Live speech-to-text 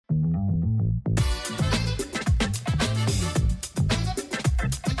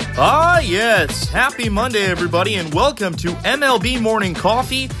Yes. Happy Monday, everybody, and welcome to MLB Morning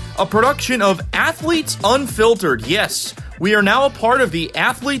Coffee, a production of Athletes Unfiltered. Yes, we are now a part of the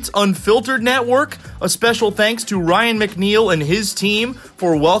Athletes Unfiltered network. A special thanks to Ryan McNeil and his team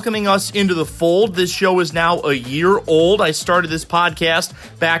for welcoming us into the fold. This show is now a year old. I started this podcast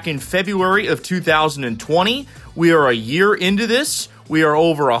back in February of 2020. We are a year into this. We are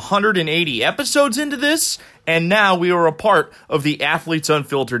over 180 episodes into this, and now we are a part of the Athletes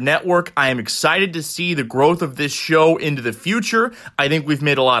Unfiltered network. I am excited to see the growth of this show into the future. I think we've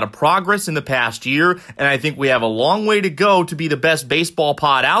made a lot of progress in the past year, and I think we have a long way to go to be the best baseball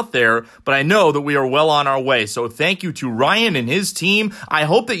pod out there, but I know that we are well on our way. So thank you to Ryan and his team. I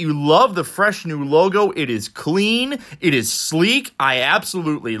hope that you love the fresh new logo. It is clean. It is sleek. I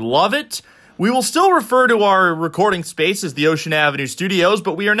absolutely love it. We will still refer to our recording space as the Ocean Avenue Studios,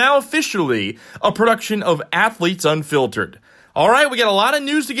 but we are now officially a production of Athletes Unfiltered. All right, we got a lot of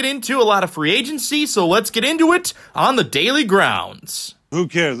news to get into, a lot of free agency, so let's get into it on the Daily Grounds. Who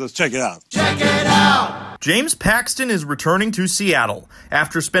cares? Let's check it out. Check it out! James Paxton is returning to Seattle.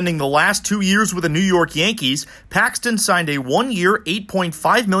 After spending the last 2 years with the New York Yankees, Paxton signed a one-year,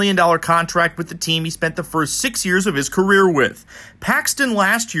 $8.5 million contract with the team he spent the first 6 years of his career with. Paxton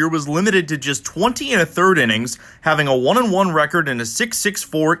last year was limited to just 20 1/3 innings, having a 1-1 record and a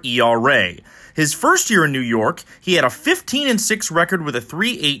 6.64 ERA. His first year in New York, he had a 15-6 record with a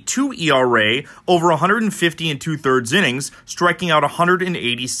 3.82 ERA over 150 2/3 innings, striking out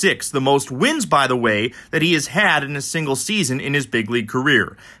 186, the most wins, by the way, that he has had in a single season in his big league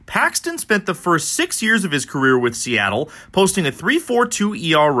career. Paxton spent the first 6 years of his career with Seattle, posting a 3.42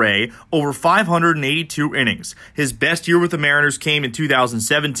 ERA over 582 innings. His best year with the Mariners came in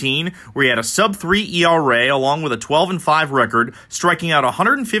 2017, where he had a sub-3 ERA along with a 12-5 record, striking out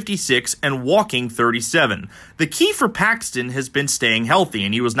 156 and walking 37. The key for Paxton has been staying healthy,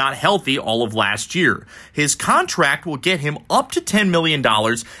 and he was not healthy all of last year. His contract will get him up to $10 million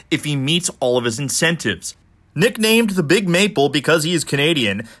if he meets all of his incentives. Nicknamed the Big Maple because he is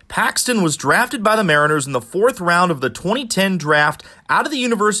Canadian, Paxton was drafted by the Mariners in the 4th round of the 2010 draft out of the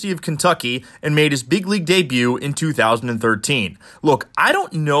University of Kentucky and made his big league debut in 2013. Look, I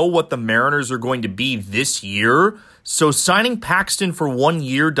don't know what the Mariners are going to be this year, so signing Paxton for 1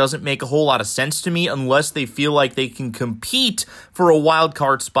 year doesn't make a whole lot of sense to me unless they feel like they can compete for a wild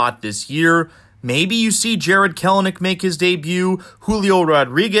card spot this year. Maybe you see Jared Kelenic make his debut. Julio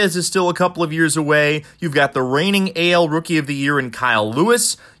Rodriguez is still a couple of years away. You've got the reigning AL Rookie of the Year in Kyle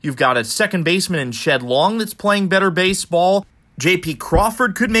Lewis. You've got a second baseman in Shed Long that's playing better baseball. J.P.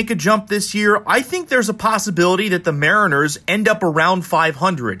 Crawford could make a jump this year. I think there's a possibility that the Mariners end up around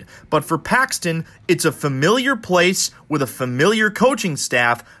 500. But for Paxton, it's a familiar place with a familiar coaching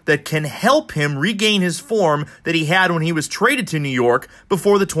staff that can help him regain his form that he had when he was traded to New York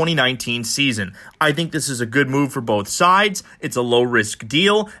before the 2019 season. I think this is a good move for both sides. It's a low-risk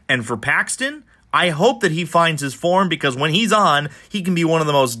deal. And for Paxton, I hope that he finds his form because when he's on, he can be one of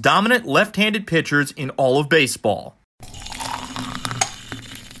the most dominant left-handed pitchers in all of baseball.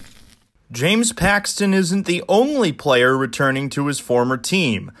 James Paxton isn't the only player returning to his former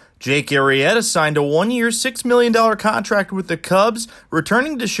team. Jake Arrieta signed a one-year, $6 million contract with the Cubs,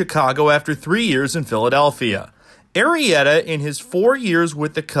 returning to Chicago after 3 years in Philadelphia. Arrieta, in his 4 years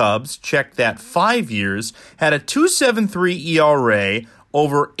with the Cubs, check that 5 years, had a 2.73 ERA,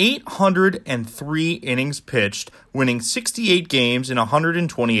 over 803 innings pitched, winning 68 games in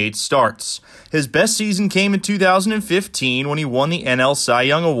 128 starts. His best season came in 2015 when he won the NL Cy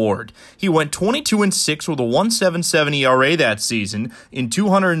Young Award. He went 22-6 with a 1.77 ERA that season. In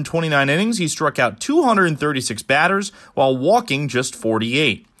 229 innings, he struck out 236 batters while walking just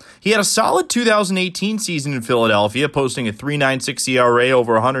 48. He had a solid 2018 season in Philadelphia, posting a 3.96 ERA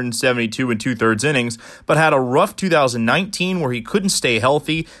over 172 2/3 innings, but had a rough 2019 where he couldn't stay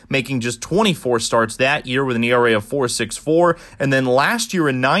healthy, making just 24 starts that year with an ERA of 4.64, and then last year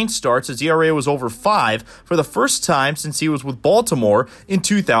in 9 starts, his ERA was over 5 for the first time since he was with Baltimore in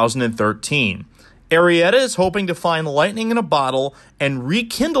 2013. Arrieta is hoping to find lightning in a bottle and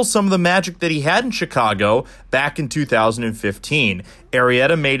rekindle some of the magic that he had in Chicago back in 2015.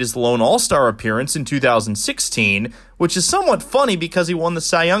 Arrieta made his lone All-Star appearance in 2016, which is somewhat funny because he won the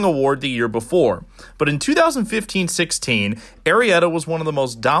Cy Young Award the year before. But in 2015-16, Arrieta was one of the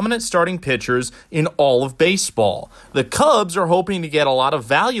most dominant starting pitchers in all of baseball. The Cubs are hoping to get a lot of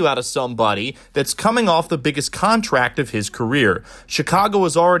value out of somebody that's coming off the biggest contract of his career. Chicago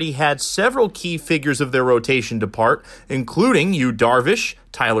has already had several key figures of their rotation depart, including Yu Darvish,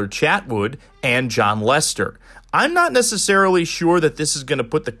 Tyler Chatwood, and John Lester. I'm not necessarily sure that this is going to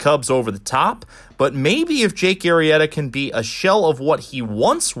put the Cubs over the top, but maybe if Jake Arrieta can be a shell of what he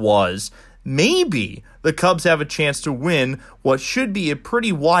once was, maybe the Cubs have a chance to win what should be a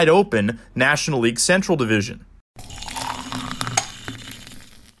pretty wide open National League Central Division.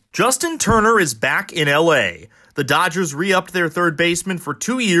 Justin Turner is back in LA. The Dodgers re-upped their third baseman for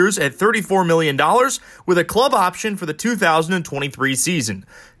 2 years at $34 million with a club option for the 2023 season.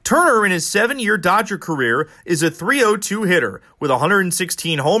 Turner, in his 7-year Dodger career, is a .302 hitter with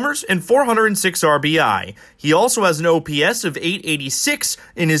 116 homers and 406 RBI. He also has an OPS of .886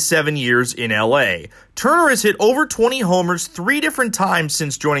 in his 7 years in LA. Turner has hit over 20 homers 3 different times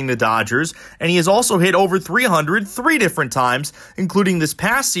since joining the Dodgers, and he has also hit over 300 3 different times, including this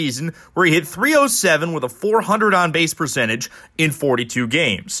past season where he hit .307 with a .400 on-base percentage in 42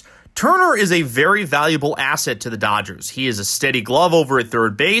 games. Turner is a very valuable asset to the Dodgers. He is a steady glove over at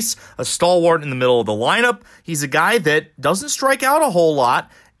third base, a stalwart in the middle of the lineup. He's a guy that doesn't strike out a whole lot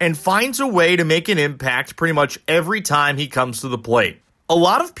and finds a way to make an impact pretty much every time he comes to the plate. A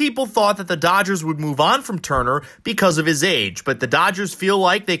lot of people thought that the Dodgers would move on from Turner because of his age, but the Dodgers feel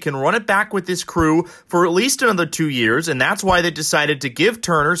like they can run it back with this crew for at least another 2 years, and that's why they decided to give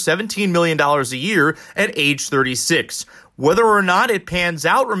Turner $17 million a year at age 36. Whether or not it pans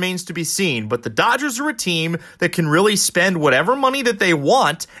out remains to be seen, but the Dodgers are a team that can really spend whatever money that they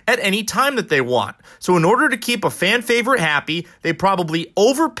want at any time that they want. So in order to keep a fan favorite happy, they probably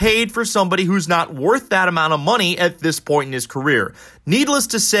overpaid for somebody who's not worth that amount of money at this point in his career. Needless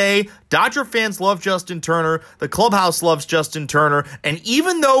to say, Dodger fans love Justin Turner, the clubhouse loves Justin Turner, and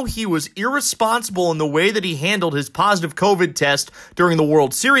even though he was irresponsible in the way that he handled his positive COVID test during the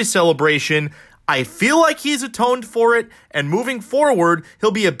World Series celebration, I feel like he's atoned for it, and moving forward,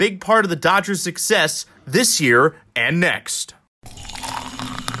 he'll be a big part of the Dodgers' success this year and next.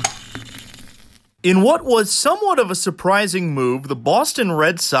 In what was somewhat of a surprising move, the Boston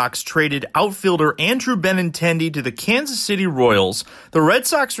Red Sox traded outfielder Andrew Benintendi to the Kansas City Royals. The Red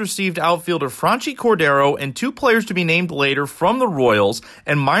Sox received outfielder Franchi Cordero and 2 players to be named later from the Royals,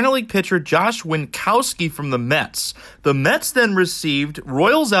 and minor league pitcher Josh Winkowski from the Mets. The Mets then received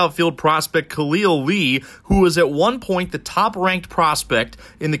Royals outfield prospect Khalil Lee, who was at one point the top-ranked prospect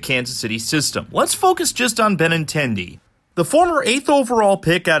in the Kansas City system. Let's focus just on Benintendi. The former 8th overall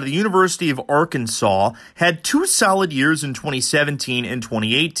pick out of the University of Arkansas had 2 solid years in 2017 and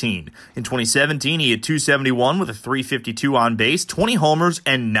 2018. In 2017, he had .271 with a .352 on base, 20 homers,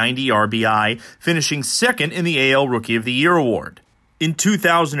 and 90 RBI, finishing second in the AL Rookie of the Year award. In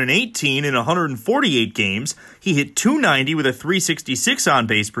 2018, in 148 games, he hit .290 with a .366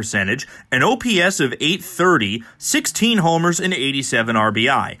 on-base percentage, an OPS of .830, 16 homers, and 87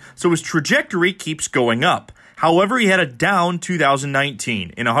 RBI, so his trajectory keeps going up. However, he had a down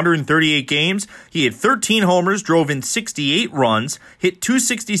 2019. In 138 games, he hit 13 homers, drove in 68 runs, hit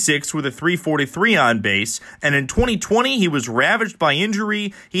 .266 with a .343 on base, and in 2020, he was ravaged by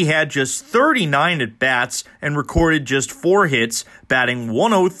injury. He had just 39 at-bats and recorded just 4 hits, batting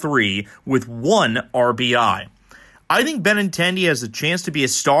 .103 with 1 RBI. I think Benintendi has a chance to be a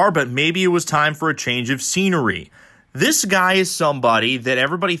star, but maybe it was time for a change of scenery. This guy is somebody that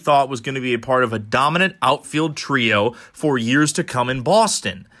everybody thought was going to be a part of a dominant outfield trio for years to come in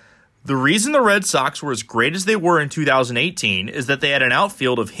Boston. The reason the Red Sox were as great as they were in 2018 is that they had an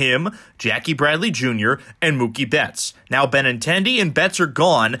outfield of him, Jackie Bradley Jr., and Mookie Betts. Now Benintendi and Betts are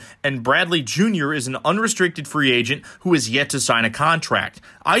gone, and Bradley Jr. is an unrestricted free agent who is yet to sign a contract.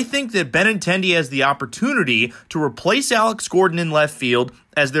 I think that Benintendi has the opportunity to replace Alex Gordon in left field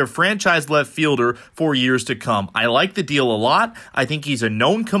as their franchise left fielder for years to come. I like the deal a lot. I think he's a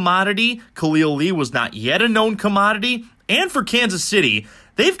known commodity. Khalil Lee was not yet a known commodity. And for Kansas City,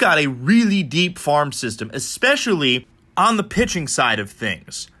 they've got a really deep farm system, especially on the pitching side of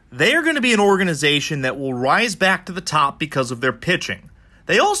things. They are going to be an organization that will rise back to the top because of their pitching.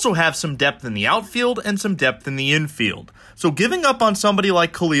 They also have some depth in the outfield and some depth in the infield. So giving up on somebody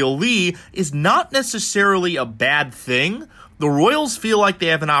like Khalil Lee is not necessarily a bad thing. The Royals feel like they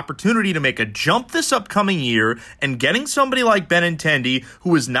have an opportunity to make a jump this upcoming year, and getting somebody like Benintendi,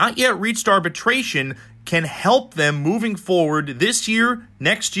 who has not yet reached arbitration, can help them moving forward this year,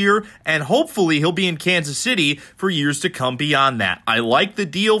 next year, and hopefully he'll be in Kansas City for years to come beyond that. I like the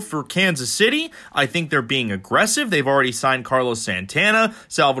deal for Kansas City. I think they're being aggressive. They've already signed Carlos Santana.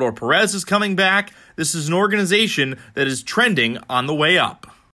 Salvador Perez is coming back. This is an organization that is trending on the way up.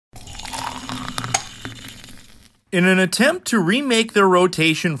 In an attempt to remake their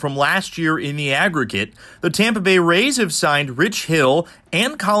rotation from last year in the aggregate, the Tampa Bay Rays have signed Rich Hill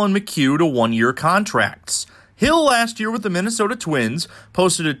and Colin McHugh to 1-year contracts. Hill last year with the Minnesota Twins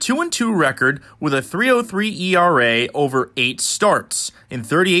posted a 2-2 record with a 3.03 ERA over 8 starts. In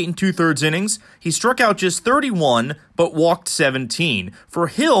 38 2/3 innings, he struck out just 31, but walked 17. For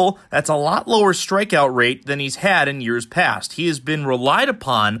Hill, that's a lot lower strikeout rate than he's had in years past. He has been relied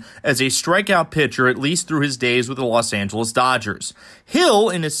upon as a strikeout pitcher at least through his days with the Los Angeles Dodgers. Hill,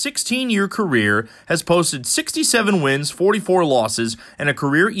 in his 16-year career, has posted 67 wins, 44 losses, and a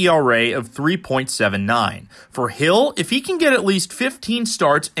career ERA of 3.79. For Hill, if he can get at least 15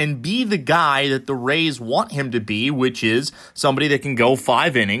 starts and be the guy that the Rays want him to be, which is somebody that can go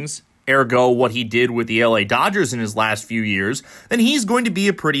 5 innings, ergo what he did with the LA Dodgers in his last few years, then he's going to be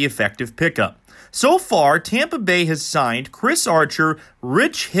a pretty effective pickup. So far, Tampa Bay has signed Chris Archer,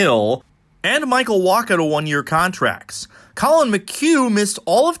 Rich Hill, and Michael Wacha to 1-year contracts. Colin McHugh missed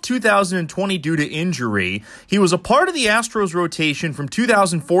all of 2020 due to injury. He was a part of the Astros rotation from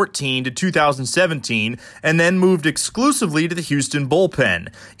 2014 to 2017 and then moved exclusively to the Houston bullpen.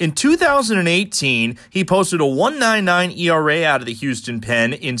 In 2018, he posted a 1.99 ERA out of the Houston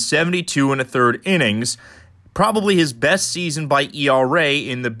pen in 72 1/3 innings. Probably his best season by ERA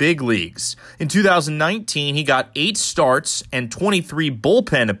in the big leagues. In 2019, he got 8 starts and 23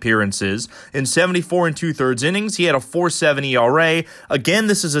 bullpen appearances. In 74 2/3 innings, he had a 4.7 ERA. Again,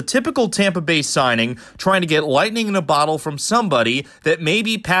 this is a typical Tampa Bay signing, trying to get lightning in a bottle from somebody that may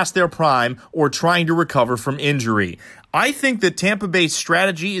be past their prime or trying to recover from injury. I think that Tampa Bay's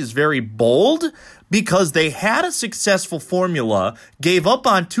strategy is very bold because they had a successful formula, gave up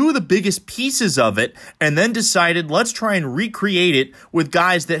on 2 of the biggest pieces of it, and then decided, let's try and recreate it with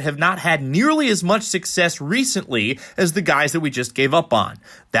guys that have not had nearly as much success recently as the guys that we just gave up on.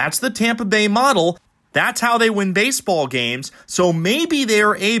 That's the Tampa Bay model. That's how they win baseball games. So maybe they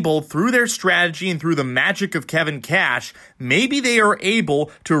are able, through their strategy and through the magic of Kevin Cash, maybe they are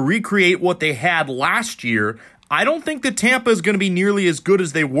able to recreate what they had last year. I don't think that Tampa is going to be nearly as good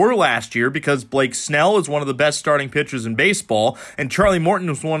as they were last year because Blake Snell is one of the best starting pitchers in baseball and Charlie Morton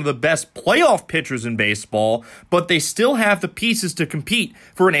was one of the best playoff pitchers in baseball, but they still have the pieces to compete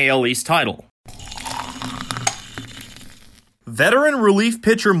for an AL East title. Veteran relief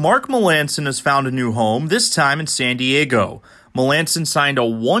pitcher Mark Melancon has found a new home, this time in San Diego. Melancon signed a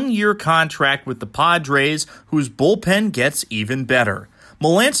 1-year contract with the Padres, whose bullpen gets even better.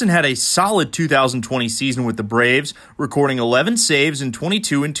 Melancon had a solid 2020 season with the Braves, recording 11 saves in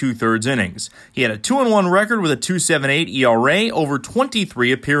 22 2/3 innings. He had a 2-1 record with a 2.78 ERA over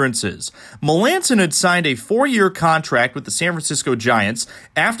 23 appearances. Melancon had signed a 4-year contract with the San Francisco Giants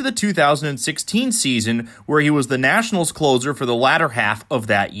after the 2016 season, where he was the Nationals closer for the latter half of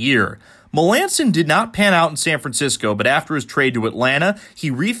that year. Melancon did not pan out in San Francisco, but after his trade to Atlanta,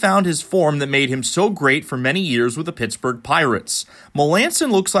 he refound his form that made him so great for many years with the Pittsburgh Pirates. Melancon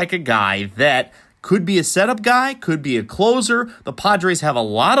looks like a guy that could be a setup guy, could be a closer. The Padres have a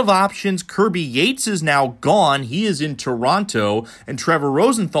lot of options. Kirby Yates is now gone. He is in Toronto, and Trevor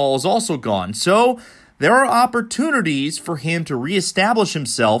Rosenthal is also gone. So there are opportunities for him to reestablish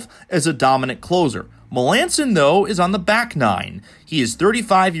himself as a dominant closer. Melancon, though, is on the back nine. He is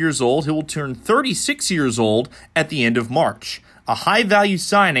 35 years old. He will turn 36 years old at the end of March. A high-value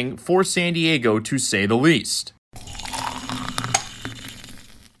signing for San Diego, to say the least.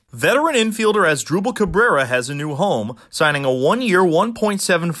 Veteran infielder Asdrubal Cabrera has a new home, signing a 1-year,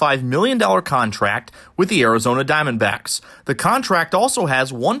 $1.75 million contract with the Arizona Diamondbacks. The contract also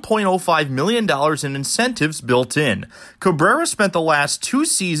has $1.05 million in incentives built in. Cabrera spent the last 2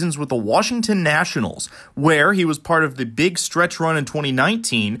 seasons with the Washington Nationals, where he was part of the big stretch run in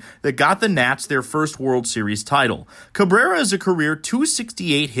 2019 that got the Nats their first World Series title. Cabrera is a career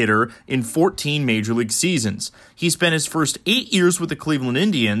 .268 hitter in 14 Major League seasons. He spent his first 8 years with the Cleveland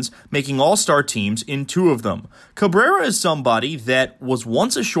Indians, making all-star teams in 2 of them. Cabrera is somebody that was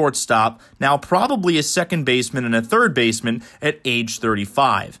once a shortstop, now probably a second baseman and a third baseman at age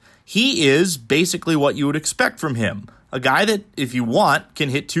 35. He is basically what you would expect from him. A guy that, if you want, can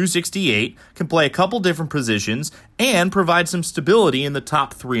hit .268, can play a couple different positions, and provide some stability in the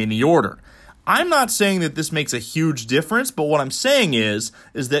top 3 in the order. I'm not saying that this makes a huge difference, but what I'm saying is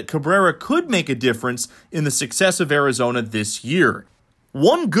that Cabrera could make a difference in the success of Arizona this year.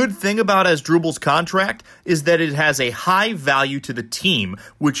 One good thing about Asdrubal's contract is that it has a high value to the team,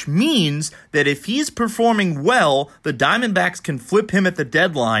 which means that if he's performing well, the Diamondbacks can flip him at the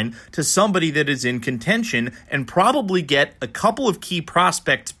deadline to somebody that is in contention and probably get a couple of key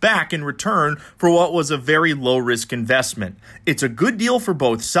prospects back in return for what was a very low-risk investment. It's a good deal for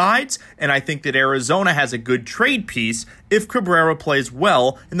both sides, and I think that Arizona has a good trade piece if Cabrera plays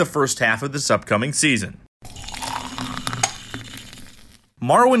well in the first half of this upcoming season.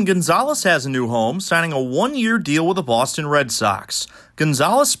 Marwin Gonzalez has a new home, signing a one-year deal with the Boston Red Sox.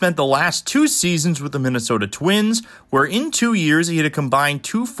 Gonzalez spent the last 2 seasons with the Minnesota Twins, where in 2 years he hit a combined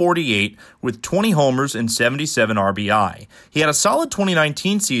 .248 with 20 homers and 77 RBI. He had a solid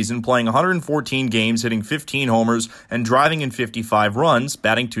 2019 season, playing 114 games, hitting 15 homers, and driving in 55 runs,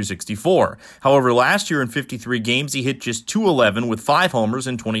 batting .264. However, last year in 53 games, he hit just .211 with 5 homers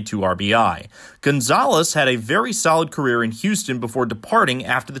and 22 RBI. Gonzalez had a very solid career in Houston before departing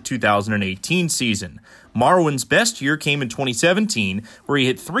after the 2018 season. Marwin's best year came in 2017, where he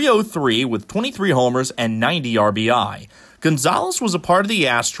hit .303 with 23 homers and 90 RBI. Gonzalez was a part of the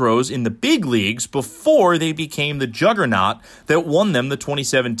Astros in the big leagues before they became the juggernaut that won them the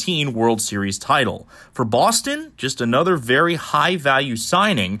 2017 World Series title. For Boston, just another very high-value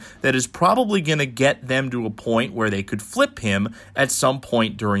signing that is probably going to get them to a point where they could flip him at some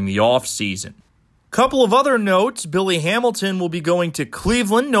point during the offseason. Couple of other notes. Billy Hamilton will be going to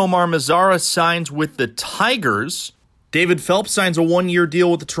Cleveland. Nomar Mazara signs with the Tigers. David Phelps signs a one-year deal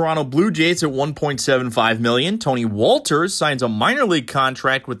with the Toronto Blue Jays at $1.75 million. Tony Walters signs a minor league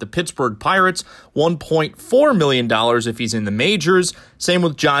contract with the Pittsburgh Pirates, $1.4 million if he's in the majors. Same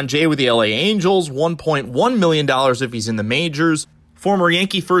with John Jay with the LA Angels, $1.1 million if he's in the majors. Former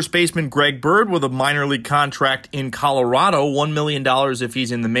Yankee first baseman Greg Bird with a minor league contract in Colorado, $1 million if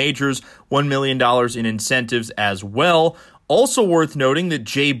he's in the majors, $1 million in incentives as well. Also worth noting that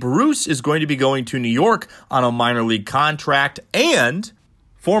Jay Bruce is going to be going to New York on a minor league contract, and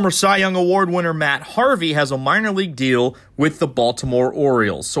former Cy Young Award winner Matt Harvey has a minor league deal with the Baltimore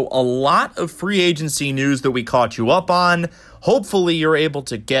Orioles. So a lot of free agency news that we caught you up on. Hopefully you're able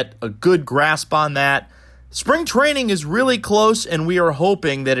to get a good grasp on that. Spring training is really close, and we are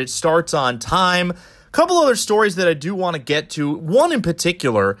hoping that it starts on time. A couple other stories that I do want to get to. One in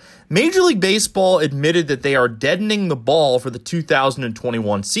particular, Major League Baseball admitted that they are deadening the ball for the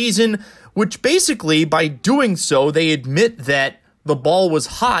 2021 season, which basically, by doing so, they admit that the ball was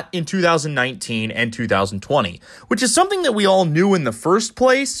hot in 2019 and 2020, which is something that we all knew in the first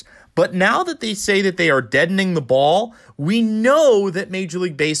place. But now that they say that they are deadening the ball, we know that Major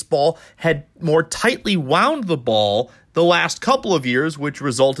League Baseball had more tightly wound the ball the last couple of years, which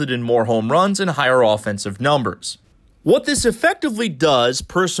resulted in more home runs and higher offensive numbers. What this effectively does,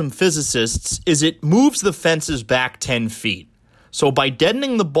 per some physicists, is it moves the fences back 10 feet. So by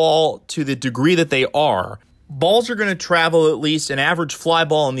deadening the ball to the degree that they are, balls are going to travel at least an average fly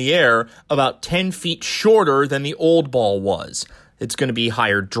ball in the air about 10 feet shorter than the old ball was. It's going to be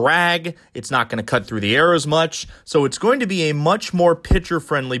higher drag. It's not going to cut through the air as much. So it's going to be a much more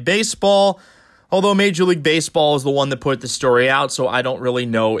pitcher-friendly baseball. Although Major League Baseball is the one that put the story out, so I don't really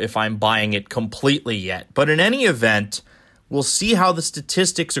know if I'm buying it completely yet. But in any event, we'll see how the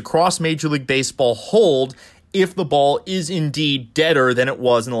statistics across Major League Baseball hold if the ball is indeed deader than it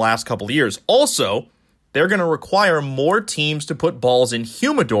was in the last couple of years. Also, they're going to require more teams to put balls in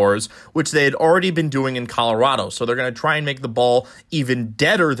humidors, which they had already been doing in Colorado. So they're going to try and make the ball even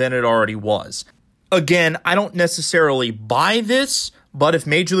deader than it already was. Again, I don't necessarily buy this, but if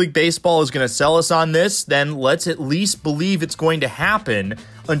Major League Baseball is going to sell us on this, then let's at least believe it's going to happen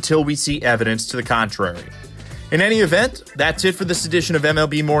until we see evidence to the contrary. In any event, that's it for this edition of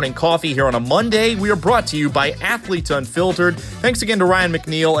MLB Morning Coffee here on a Monday. We are brought to you by Athletes Unfiltered. Thanks again to Ryan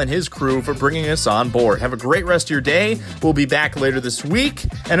McNeil and his crew for bringing us on board. Have a great rest of your day. We'll be back later this week.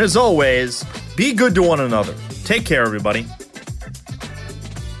 And as always, be good to one another. Take care, everybody.